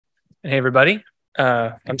Hey, everybody.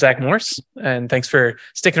 I'm Zach Morse, and thanks for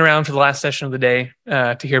sticking around for the last session of the day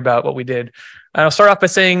to hear about what we did. I'll start off by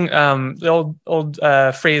saying the old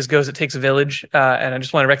phrase goes, "It takes a village," and I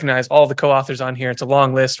just want to recognize all the co-authors on here. It's a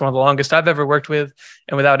long list, one of the longest I've ever worked with,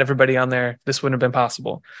 and without everybody on there, this wouldn't have been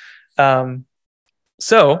possible. I'm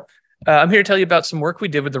here to tell you about some work we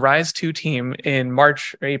did with the Rise 2 team in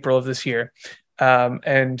March or April of this year.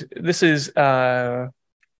 And this is, does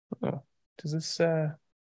this...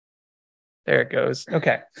 There it goes.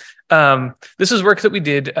 Okay. This is work that we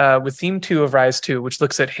did with theme 2 of Rise 2, which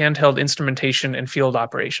looks at handheld instrumentation and field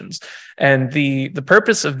operations. And the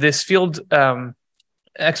purpose of this field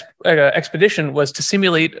expedition was to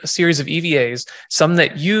simulate a series of EVAs, some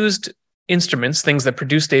that used instruments, things that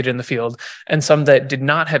produce data in the field, and some that did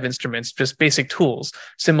not have instruments, just basic tools,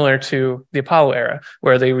 similar to the Apollo era,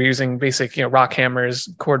 where they were using basic, rock hammers,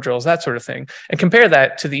 core drills, that sort of thing. And compare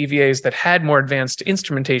that to the EVAs that had more advanced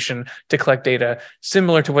instrumentation to collect data,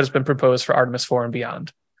 similar to what has been proposed for Artemis 4 and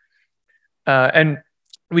beyond. And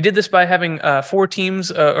we did this by having 4 teams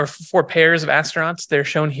or 4 pairs of astronauts. They're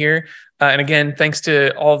shown here. And again, thanks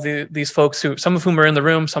to all these folks, some of whom are in the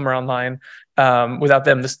room, some are online. Without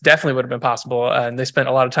them, this definitely would have been possible. And they spent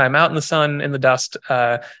a lot of time out in the sun, in the dust,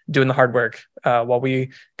 doing the hard work while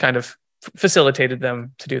we kind of facilitated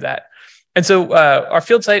them to do that. And so our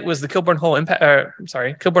field site was the Kilbourne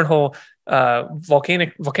Hole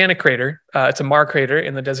volcanic crater. It's a Mar crater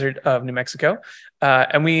in the desert of New Mexico.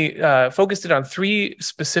 And we focused it on 3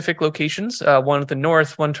 specific locations, one at the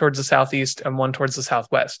north, one towards the southeast, and one towards the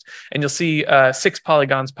southwest. And you'll see 6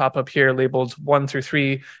 polygons pop up here labeled 1 through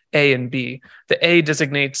 3, A and B. The A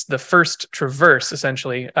designates the first traverse,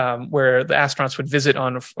 essentially, where the astronauts would visit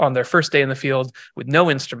on their first day in the field with no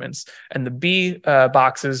instruments. And the B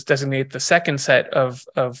boxes designate the second set of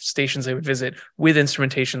stations they would visit with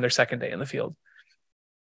instrumentation their second day in the field.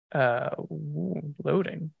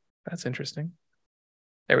 Loading. That's interesting.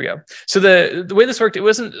 There we go. So the way this worked, it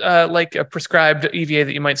wasn't like a prescribed EVA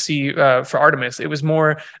that you might see for Artemis. It was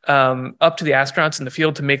more up to the astronauts in the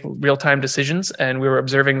field to make real-time decisions, and we were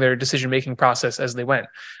observing their decision-making process as they went.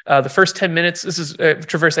 The first 10 minutes, this is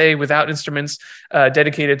Traverse A without instruments,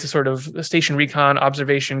 dedicated to sort of station recon,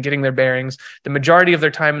 observation, getting their bearings. The majority of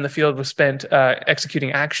their time in the field was spent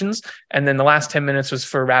executing actions, and then the last 10 minutes was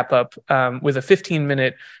for wrap-up with a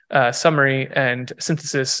 15-minute summary and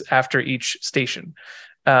synthesis after each station.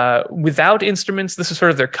 Without instruments, this is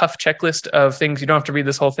sort of their cuff checklist of things. You don't have to read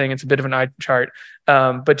this whole thing. It's a bit of an eye chart.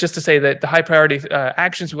 But just to say that the high priority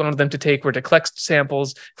actions we wanted them to take were to collect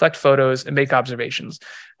samples, collect photos, and make observations.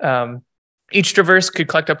 Each traverse could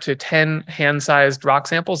collect up to 10 hand-sized rock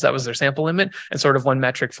samples. That was their sample limit, and sort of one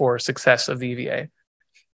metric for success of the EVA.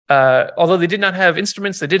 Although they did not have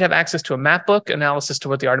instruments, they did have access to a map book, analysis to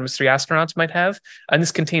what the Artemis 3 astronauts might have. And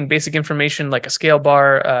this contained basic information like a scale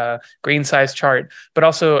bar, grain size chart, but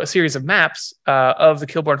also a series of maps of the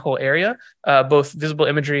Kilbourne Hole area, both visible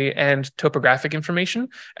imagery and topographic information.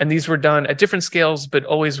 And these were done at different scales, but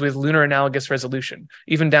always with lunar analogous resolution,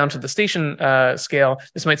 even down to the station scale.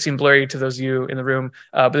 This might seem blurry to those of you in the room,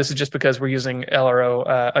 but this is just because we're using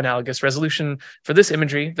LRO analogous resolution for this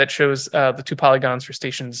imagery that shows the 2 polygons for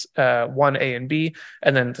stations 1A and B,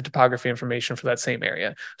 and then the topography information for that same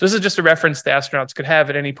area. So this is just a reference the astronauts could have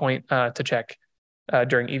at any point to check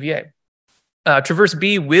during EVA. Traverse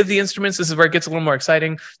B with the instruments, this is where it gets a little more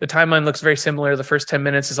exciting. The timeline looks very similar. The first 10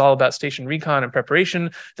 minutes is all about station recon and preparation.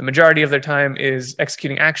 The majority of their time is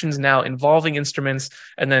executing actions now involving instruments,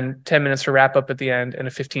 and then 10 minutes for wrap up at the end and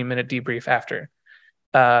a 15-minute debrief after.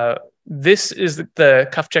 This is the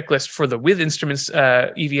cuff checklist for the with instruments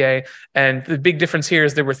EVA, and the big difference here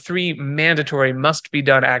is there were 3 mandatory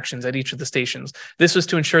must-be-done actions at each of the stations. This was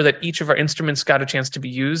to ensure that each of our instruments got a chance to be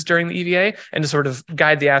used during the EVA and to sort of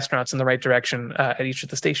guide the astronauts in the right direction at each of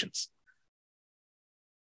the stations.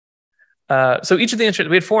 So each of the instruments,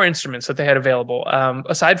 we had 4 instruments that they had available.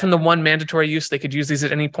 Aside from the 1 mandatory use, they could use these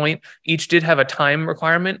at any point. Each did have a time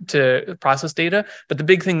requirement to process data, but the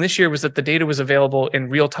big thing this year was that the data was available in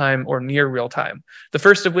real time or near real time. The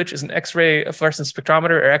first of which is an X-ray fluorescence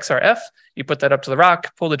spectrometer, or XRF. You put that up to the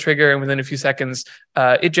rock, pull the trigger, and within a few seconds,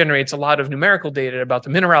 it generates a lot of numerical data about the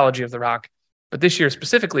mineralogy of the rock. But this year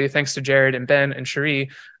specifically, thanks to Jared and Ben and Cherie,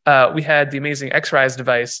 we had the amazing X-Rise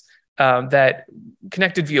device that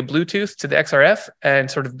connected via Bluetooth to the XRF and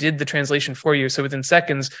sort of did the translation for you. So within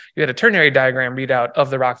seconds, you had a ternary diagram readout of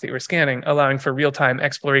the rock that you were scanning, allowing for real-time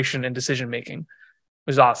exploration and decision-making. It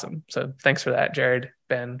was awesome. So thanks for that, Jared,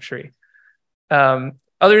 Ben, Cherie.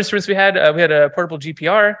 Other instruments we had a portable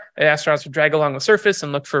GPR. Astronauts would drag along the surface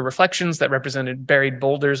and look for reflections that represented buried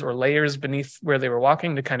boulders or layers beneath where they were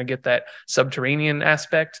walking to kind of get that subterranean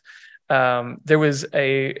aspect. there was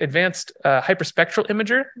a advanced hyperspectral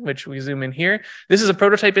imager, which we zoom in here. This is a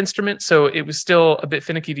prototype instrument, so it was still a bit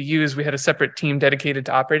finicky to use. We had a separate team dedicated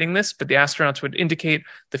to operating this, but the astronauts would indicate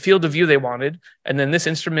the field of view they wanted, and then this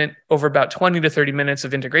instrument, over about 20 to 30 minutes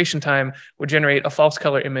of integration time, would generate a false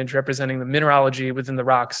color image representing the mineralogy within the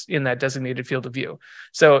rocks in that designated field of view.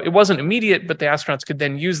 So it wasn't immediate, but the astronauts could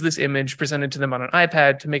then use this image presented to them on an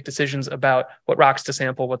iPad to make decisions about what rocks to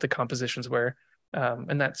sample, what the compositions were,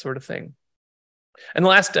 and that sort of thing. And the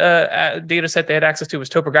last data set they had access to was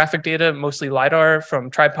topographic data, mostly LiDAR from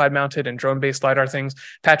tripod-mounted and drone-based LiDAR things.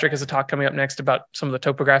 Patrick has a talk coming up next about some of the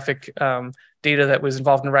topographic data that was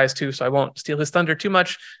involved in RISE 2, so I won't steal his thunder too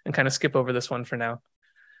much and kind of skip over this one for now.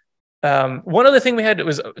 One other thing we had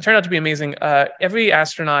turned out to be amazing. Every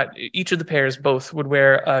astronaut, each of the pairs both would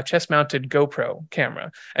wear a chest-mounted GoPro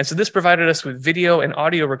camera. And so this provided us with video and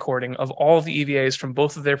audio recording of all of the EVAs from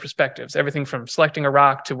both of their perspectives, everything from selecting a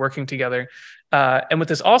rock to working together. And what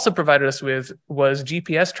this also provided us with was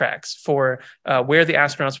GPS tracks for where the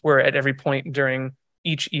astronauts were at every point during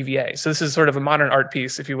each EVA. So this is sort of a modern art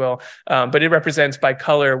piece, if you will, but it represents by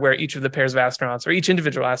color where each of the pairs of astronauts or each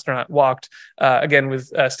individual astronaut walked, again,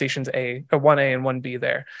 with stations 1A and 1B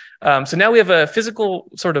there. So now we have a physical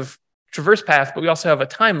sort of traverse path, but we also have a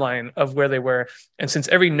timeline of where they were. And since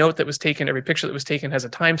every note that was taken, every picture that was taken has a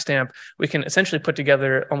timestamp, we can essentially put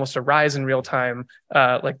together almost a RISE in real time,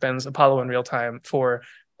 like Ben's Apollo in real time, for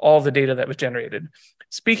all the data that was generated.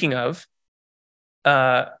 Speaking of,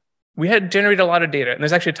 we had generated a lot of data, and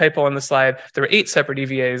there's actually a typo on the slide. There were 8 separate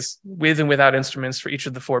EVAs with and without instruments for each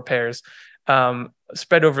of the 4 pairs,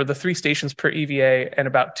 spread over the 3 stations per EVA, and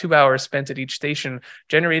about 2 hours spent at each station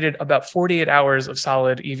generated about 48 hours of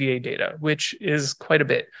solid EVA data, which is quite a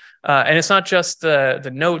bit. And it's not just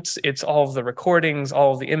the notes, it's all of the recordings,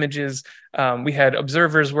 all of the images. We had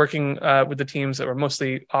observers working with the teams that were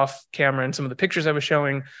mostly off camera in some of the pictures I was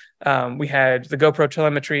showing. We had the GoPro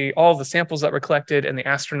telemetry, all of the samples that were collected, and the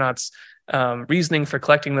astronauts' reasoning for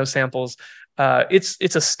collecting those samples.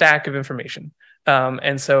 It's a stack of information.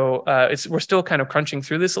 And so we're still kind of crunching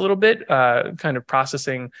through this a little bit, kind of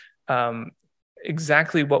processing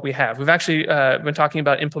exactly what we have. We've actually been talking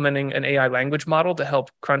about implementing an AI language model to help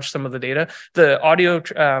crunch some of the data. The audio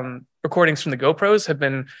recordings from the GoPros have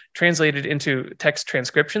been translated into text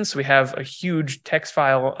transcriptions. So we have a huge text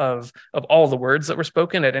file of all the words that were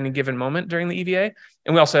spoken at any given moment during the EVA.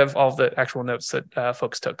 And we also have all of the actual notes that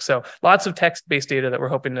folks took. So lots of text-based data that we're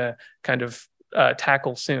hoping to kind of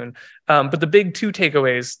tackle soon. But the big 2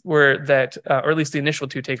 takeaways were that, or at least the initial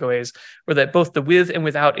 2 takeaways, were that both the with and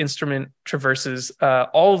without instrument traverses,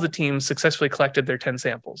 all of the teams successfully collected their 10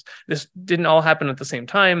 samples. This didn't all happen at the same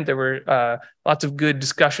time. There were lots of good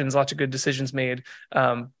discussions, lots of good decisions made.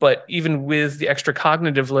 But even with the extra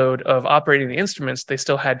cognitive load of operating the instruments, they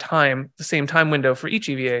still had time, the same time window for each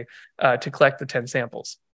EVA to collect the 10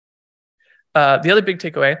 samples. The other big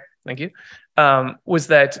takeaway, thank you, was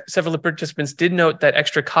that several of the participants did note that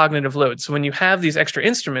extra cognitive load. So when you have these extra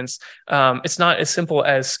instruments, it's not as simple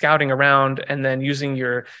as scouting around and then using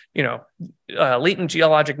your, latent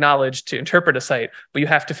geologic knowledge to interpret a site, but you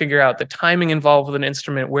have to figure out the timing involved with an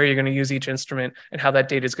instrument, where you're going to use each instrument, and how that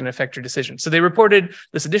data is going to affect your decision. So they reported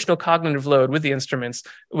this additional cognitive load with the instruments,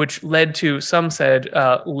 which led to, some said,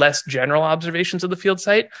 less general observations of the field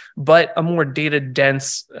site, but a more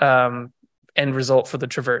data-dense end result for the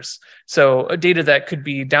traverse. So data that could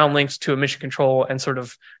be downlinked to a mission control and sort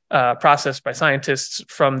of processed by scientists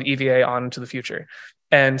from the EVA on into the future.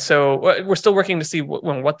 And so we're still working to see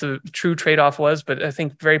what the true trade-off was, but I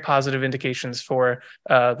think very positive indications for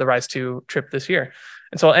the RISE 2 trip this year.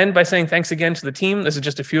 And so I'll end by saying thanks again to the team. This is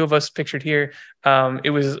just a few of us pictured here.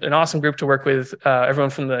 It was an awesome group to work with, everyone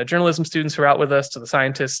from the journalism students who are out with us to the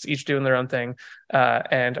scientists, each doing their own thing.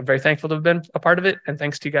 And I'm very thankful to have been a part of it. And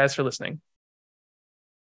thanks to you guys for listening.